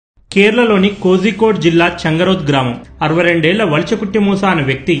కేరళలోని కోజికోడ్ జిల్లా చంగరోద్ గ్రామం 62 వల్చకుట్టి మూసా అనే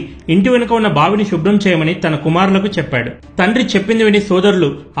వ్యక్తి ఇంటి వెనుక ఉన్న బావిని శుభ్రం చేయమని తన కుమారులకు చెప్పాడు. తండ్రి చెప్పింది విని సోదరులు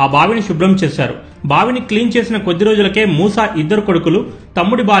ఆ బావిని శుభ్రం చేశారు. బావిని క్లీన్ చేసిన కొద్ది రోజులకే మూసా ఇద్దరు కొడుకులు,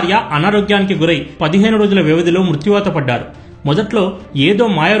 తమ్ముడి భార్య అనారోగ్యానికి గురై 15 రోజుల వ్యవధిలో మృత్యువాత పడ్డారు. మొదట్లో ఏదో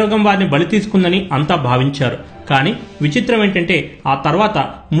మాయారోగం వారిని బలి తీసుకుందని అంతా భావించారు. కానీ విచిత్రం ఏంటంటే ఆ తర్వాత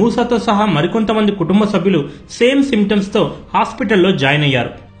మూసాతో సహా మరికొంతమంది కుటుంబ సభ్యులు సేమ్ సిమ్టమ్స్ తో హాస్పిటల్లో జాయిన్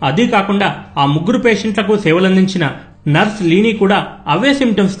అయ్యారు. అదీ కాకుండా ఆ ముగ్గురు పేషెంట్లకు సేవలందించిన నర్స్ లీనీ కూడా అవే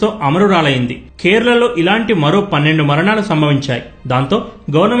సిమ్టమ్స్ తో అమరురాలైంది. కేరళలో ఇలాంటి మరో 12 మరణాలు సంభవించాయి. దాంతో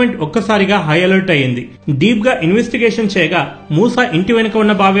గవర్నమెంట్ ఒక్కసారిగా హై అలర్ట్ అయ్యింది. డీప్ గా ఇన్వెస్టిగేషన్ చేయగా మూసా ఇంటి వెనుక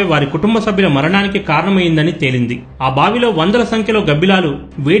ఉన్న బావే వారి కుటుంబ సభ్యుల మరణానికి కారణమైందని తేలింది. ఆ బావిలో వందల సంఖ్యలో గబ్బిలాలు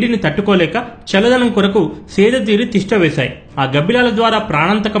వేడిని తట్టుకోలేక చల్లదనం కొరకు సేద తీరి తిష్ట వేశాయి. ఆ గబ్బిలాల ద్వారా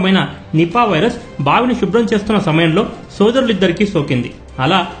ప్రాణాంతకమైన నిపా వైరస్ బావిని శుభ్రం చేస్తున్న సమయంలో సోదరులిద్దరికీ సోకింది.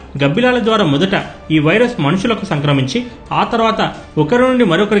 అలా గబ్బిలాల ద్వారా మొదట ఈ వైరస్ మనుషులకు సంక్రమించి ఆ తర్వాత ఒకరి నుండి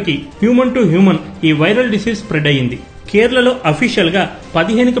మరొకరికి హ్యూమన్ టు హ్యూమన్ ఈ వైరల్ డిసీజ్ స్ప్రెడ్ అయ్యింది. కేరళలో అఫీషియల్ గా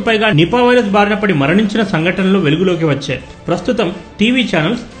 15కి పైగా నిపా వైరస్ బారిన పడి మరణించిన సంఘటనలు వెలుగులోకి వచ్చాయి. ప్రస్తుతం TV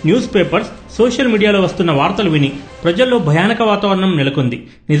channels, news papers, social మీడియాలో వస్తున్న వార్తలు విని ప్రజల్లో భయానక వాతావరణం నెలకొంది.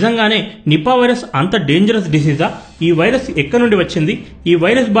 నిజంగానే నిపా వైరస్ అంత డేంజరస్ డిసీజా? ఈ వైరస్ ఎక్కడి నుండి వచ్చింది? ఈ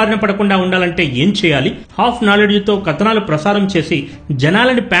వైరస్ బారిన పడకుండా ఉండాలంటే ఏం చేయాలి? హాఫ్ నాలెడ్జ్ తో కథనాలు ప్రసారం చేసి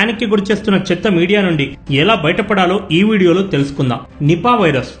జనాలని ప్యానిక్ కి గురిచేస్తున్న చెత్త మీడియా నుండి ఎలా బయటపడాలో ఈ వీడియోలో తెలుసుకుందాం. నిపా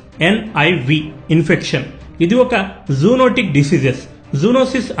వైరస్ NIV ఇన్ఫెక్షన్ ఇది ఒక జూనోటిక్ డిసీజెస్.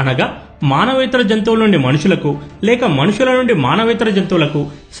 జూనోసిస్ అనగా మానవేతర జంతువుల నుండి మనుషులకు లేక మనుషుల నుండి మానవేతర జంతువులకు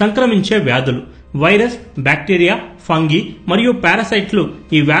సంక్రమించే వ్యాధులు. వైరస్, బ్యాక్టీరియా, ఫంగి మరియు పారాసైట్లు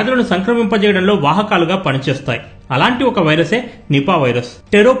ఈ వ్యాధులను సంక్రమింపజేయడంలో వాహకాలుగా పనిచేస్తాయి. అలాంటి ఒక వైరసే నిపా వైరస్.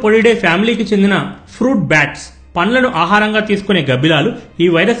 టెరోపోడిడే ఫ్యామిలీకి చెందిన ఫ్రూట్ బ్యాట్స్, పండ్లను ఆహారంగా తీసుకునే గబ్బిలాలు ఈ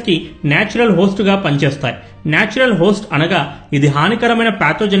వైరస్ కి నేచురల్ హోస్ట్ గా పనిచేస్తాయి. నేచురల్ హోస్ట్ అనగా ఇది హానికరమైన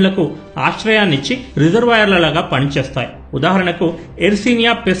ప్యాథోజన్లకు ఆశ్రయాన్నిచ్చి రిజర్వాయర్లలాగా పనిచేస్తాయి. ఉదాహరణకు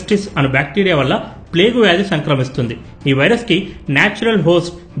ఎర్సీనియా పెస్టిస్ అను బ్యాక్టీరియా వల్ల ప్లేగు వ్యాధి సంక్రమిస్తుంది. ఈ వైరస్ కి నేచురల్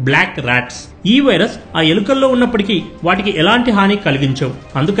హోస్ట్ బ్లాక్ ర్యాట్స్. ఈ వైరస్ ఆ ఎలుకల్లో ఉన్నప్పటికీ వాటికి ఎలాంటి హాని కలిగించవు.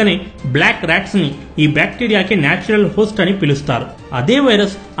 అందుకనే బ్లాక్ ర్యాట్స్ ని ఈ బ్యాక్టీరియాకి నేచురల్ హోస్ట్ అని పిలుస్తారు. అదే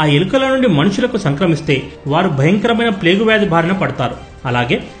వైరస్ ఆ ఎలుకల నుండి మనుషులకు సంక్రమిస్తే వారు భయంకరమైన ప్లేగు వ్యాధి బారిన పడతారు.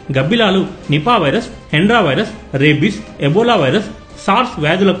 అలాగే గబ్బిలాలు Nipah virus, Hendra virus, rabies, Ebola virus, sirs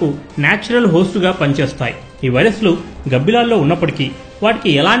వ్యాధులకు నేచురల్ హోస్ట్ గా పనిచేస్తాయి. ఈ వైరస్లు గబ్బిలాల్లో ఉన్నప్పటికీ వాటికి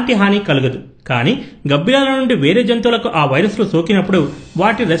ఎలాంటి హాని కలగదు. కానీ గబ్బిలాల నుండి వేరే జంతువులకు ఆ వైరస్లు సోకినప్పుడు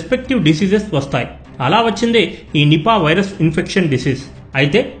వాటి రెస్పెక్టివ్ డిసీజెస్ వస్తాయి. అలా వచ్చిందే ఈ నిపా వైరస్ ఇన్ఫెక్షన్ డిసీజ్.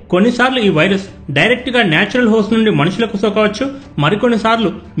 అయితే కొన్నిసార్లు ఈ వైరస్ డైరెక్ట్ గా నేచురల్ హోస్ట్ నుండి మనుషులకు సోకవచ్చు,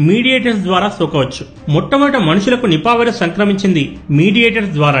 మరికొన్నిసార్లు మీడియేటర్స్ ద్వారా సోకవచ్చు. మొట్టమొదట మనుషులకు నిపా వైరస్ సంక్రమించింది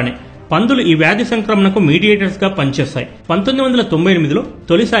మీడియేటర్స్ ద్వారానే. పందులు ఈ వ్యాధి సంక్రమణకు మీడియేటర్స్ గా పనిచేస్తాయి. 1998లో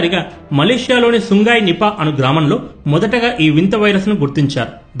తొలిసారిగా మలేషియాలోని సుంగాయ్ నిపా అను గ్రామంలో మొదటగా ఈ వింత వైరస్ ను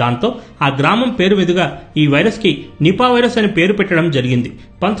గుర్తించారు. దాంతో ఆ గ్రామం పేరు మీదుగా ఈ వైరస్ కి నిపా వైరస్ అని పేరు పెట్టడం జరిగింది.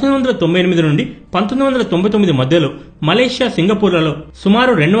 1998 నుండి 1999 మధ్యలో మలేషియా, సింగపూర్లలో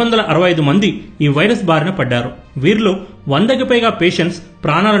సుమారు 265 మంది ఈ వైరస్ బారిన పడ్డారు. వీరిలో 100కి పైగా పేషెంట్స్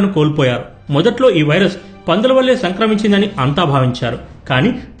ప్రాణాలను కోల్పోయారు. మొదట్లో ఈ వైరస్ పందుల వల్లే సంక్రమించిందని అంతా భావించారు. కానీ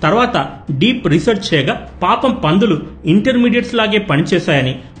తర్వాత డీప్ రీసెర్చ్ చేయగా పాపం పందులు ఇంటర్మీడియట్స్ లాగే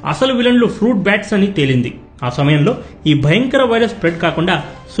పనిచేశాయని, అసలు విలన్లు ఫ్రూట్ బ్యాట్స్ అని తేలింది. ఆ సమయంలో ఈ భయంకర వైరస్ స్ప్రెడ్ కాకుండా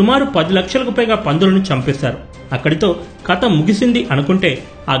సుమారు 10 లక్షలకు పైగా పందులను చంపేశారు. అక్కడితో కథ ముగిసింది అనుకుంటే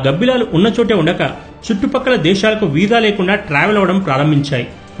ఆ గబ్బిలాలు ఉన్న చోటే ఉండక చుట్టుపక్కల దేశాలకు వీసా లేకుండా ట్రావెల్ అవ్వడం ప్రారంభించాయి.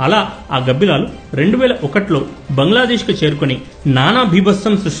 అలా ఆ గబ్బిలాలు 2001లో బంగ్లాదేశ్ కు చేరుకుని నానా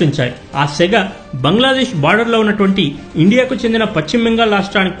బీభత్సం సృష్టించాయి. ఆ సెగ బంగ్లాదేశ్ బార్డర్ లో ఉన్నటువంటి ఇండియాకు చెందిన పశ్చిమ బెంగాల్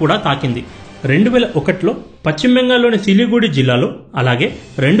రాష్ట్రానికి కూడా తాకింది. 2001లో పశ్చిమ బెంగాల్లోని సిలిగుడి జిల్లాలో, అలాగే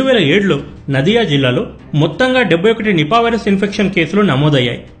 2007లో నదియా జిల్లాలో మొత్తంగా 71 నిపా వైరస్ ఇన్ఫెక్షన్ కేసులు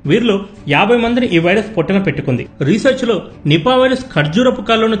నమోదయ్యాయి. వీరిలో 50 మందిని ఈ వైరస్ పొట్టన పెట్టుకుంది. రీసెర్చ్ లో నిపా వైరస్ ఖర్జూరపు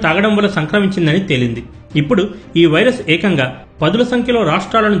కాళ్ళను తాగడం వల్ల సంక్రమించిందని తేలింది. ఇప్పుడు ఈ వైరస్ ఏకంగా 10ల సంఖ్యలో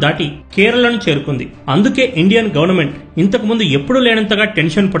రాష్ట్రాలను దాటి కేరళను చేరుకుంది. అందుకే ఇండియన్ గవర్నమెంట్ ఇంతకు ముందు ఎప్పుడూ లేనంతగా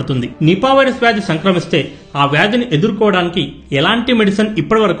టెన్షన్ పడుతుంది. నిపా వైరస్ వ్యాధి సంక్రమిస్తే ఆ వ్యాధిని ఎదుర్కోవడానికి ఎలాంటి మెడిసిన్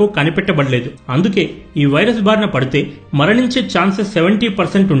ఇప్పటి వరకు కనిపెట్టబడలేదు. అందుకే ఈ వైరస్ బారిన పడితే మరణించే ఛాన్సెస్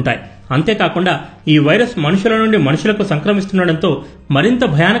 70% ఉంటాయి. అంతేకాకుండా ఈ వైరస్ మనుషుల నుండి మనుషులకు సంక్రమిస్తుండటంతో మరింత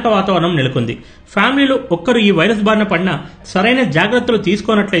భయానక వాతావరణం నెలకొంది. ఫ్యామిలీలో ఒక్కరు ఈ వైరస్ బారిన పడినా సరైన జాగ్రత్తలు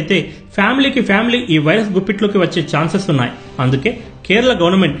తీసుకోనట్లయితే ఫ్యామిలీ ఈ వైరస్ గుప్పిట్లోకి వచ్చే ఛాన్సెస్ ఉన్నాయి. అందుకే కేరళ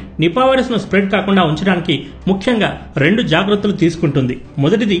గవర్నమెంట్ నిపా వైరస్ ను స్ప్రెడ్ కాకుండా ఉంచడానికి ముఖ్యంగా 2 జాగ్రత్తలు తీసుకుంటుంది.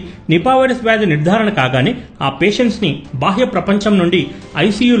 మొదటిది, నిపా వైరస్ వ్యాధి నిర్ధారణ కాగానే ఆ పేషెంట్స్ ని బాహ్య ప్రపంచం నుండి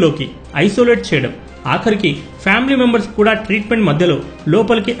ఐసీయూలోకి ఐసోలేట్ చేయడం. ఆఖరికి ఫ్యామిలీ మెంబర్స్ కూడా ట్రీట్మెంట్ మధ్యలో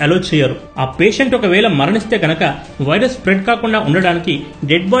లోపలికి అలో చేయరు. ఆ పేషెంట్ ఒకవేళ మరణిస్తే కనుక వైరస్ స్ప్రెడ్ కాకుండా ఉండడానికి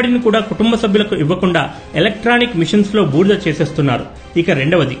డెడ్ బాడీని కూడా కుటుంబ సభ్యులకు ఇవ్వకుండా ఎలక్ట్రానిక్ మిషన్స్ లో బూడిద చేసేస్తున్నారు. ఇక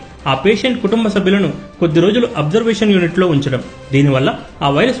రెండవది, ఆ పేషెంట్ కుటుంబ సభ్యులను కొద్ది రోజులు అబ్జర్వేషన్ యూనిట్ లో ఉంచడం. దీనివల్ల ఆ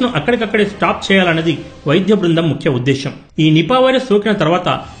వైరస్ ను అక్కడికక్కడే స్టాప్ చేయాలన్నది వైద్య బృందం ముఖ్య ఉద్దేశం. ఈ నిపా వైరస్ సోకిన తర్వాత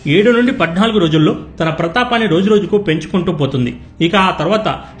 7 నుండి 14 రోజుల్లో తన ప్రతాపాన్ని రోజురోజుకు పెంచుకుంటూ పోతుంది. ఇక ఆ తర్వాత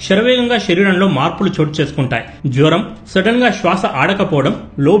శరవేగంగా శరీరంలో మార్పులు చోటు చేసుకుంటాయి. జ్వరం, సడన్ గా శ్వాస ఆడకపోవడం,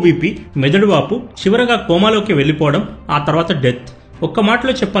 లో బీపీ, మెదడు వాపు, చివరగా కోమాలోకి వెళ్లిపోవడం, ఆ తర్వాత డెత్. ఒక్క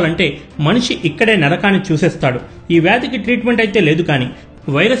మాటలో చెప్పాలంటే మనిషి ఇక్కడే నరకాన్ని చూసేస్తాడు. ఈ వ్యాధికి ట్రీట్మెంట్ అయితే లేదు, కానీ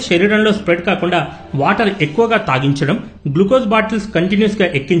వైరస్ శరీరంలో స్ప్రెడ్ కాకుండా వాటర్ ఎక్కువగా తాగించడం, గ్లూకోజ్ బాటిల్స్ కంటిన్యూస్ గా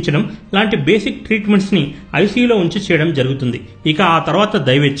ఎక్కించడం లాంటి బేసిక్ ట్రీట్మెంట్స్ ని ఐసీయూలో ఉంచి చేయడం జరుగుతుంది. ఇక ఆ తర్వాత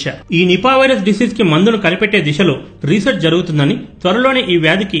దైవేచ్ఛ. ఈ నిపా వైరస్ డిసీజ్ కి మందును కనిపెట్టే దిశలో రీసెర్చ్ జరుగుతుందని, త్వరలోనే ఈ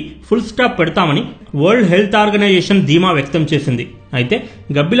వ్యాధికి ఫుల్ స్టాప్ పెడతామని వరల్డ్ హెల్త్ ఆర్గనైజేషన్ ధీమా వ్యక్తం చేసింది. అయితే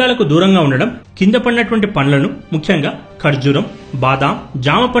గబ్బిలాలకు దూరంగా ఉండడం, కింద పడినటువంటి పండ్లను, ముఖ్యంగా ఖర్జూరం, బాదాం,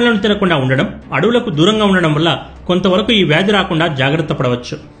 జామ పండ్లను తినకుండా ఉండడం, అడవులకు దూరంగా ఉండడం వల్ల కొంతవరకు ఈ వ్యాధి రాకుండా జాగ్రత్త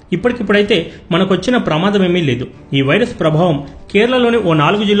పడవచ్చు. ఇప్పటికిప్పుడైతే మనకొచ్చిన ప్రమాదమేమీ లేదు. ఈ వైరస్ ప్రభావం కేరళలోని ఓ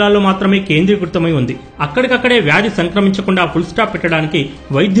 4 జిల్లాల్లో మాత్రమే కేంద్రీకృతమై ఉంది. అక్కడికక్కడే వ్యాధి సంక్రమించకుండా ఫుల్ స్టాప్ పెట్టడానికి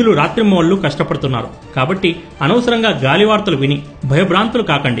వైద్యులు రాత్రింబవళ్లు కష్టపడుతున్నారు. కాబట్టి అనవసరంగా గాలి వార్తలు విని భయభ్రాంతులు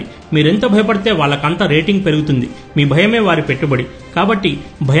కాకండి. మీరెంత భయపడితే వాళ్ళకంత రేటింగ్ పెరుగుతుంది. మీ భయమే వారి పెట్టుబడి. కాబట్టి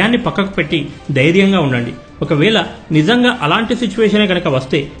భయాన్ని పక్కకు పెట్టి ధైర్యంగా ఉండండి. ఒకవేళ నిజంగా అలాంటి సిచ్యువేషన్ కనుక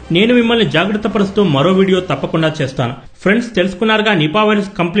వస్తే నేను మిమ్మల్ని జాగ్రత్త పరుస్తూ మరో వీడియో తప్పకుండా చేస్తాను. Friends, తెలుసుకున్నారుగా Nipah virus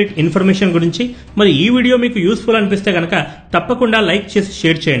complete information గురించి. మరి ఈ వీడియో మీకు యూస్ఫుల్ అనిపిస్తే కనుక తప్పకుండా లైక్ చేసి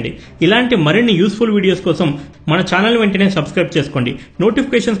షేర్ చేయండి. ఇలాంటి మరిన్ని యూస్ఫుల్ వీడియోస్ కోసం మన ఛానల్ వెంటనే సబ్స్క్రైబ్ చేసుకోండి.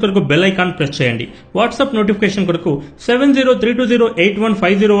 నోటిఫికేషన్స్ కొరకు బెల్ ఐకాన్ ప్రెస్ చేయండి. వాట్సాప్ నోటిఫికేషన్ కొరకు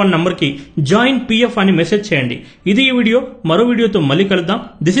 7032208150 నంబర్ కి జాయిన్ PF అని మెసేజ్ చేయండి. ఇది ఈ వీడియో. మరో వీడియోతో మళ్ళీ కలుద్దాం.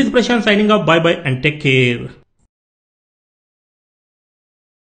 This is Prashanth signing off. By by and take care.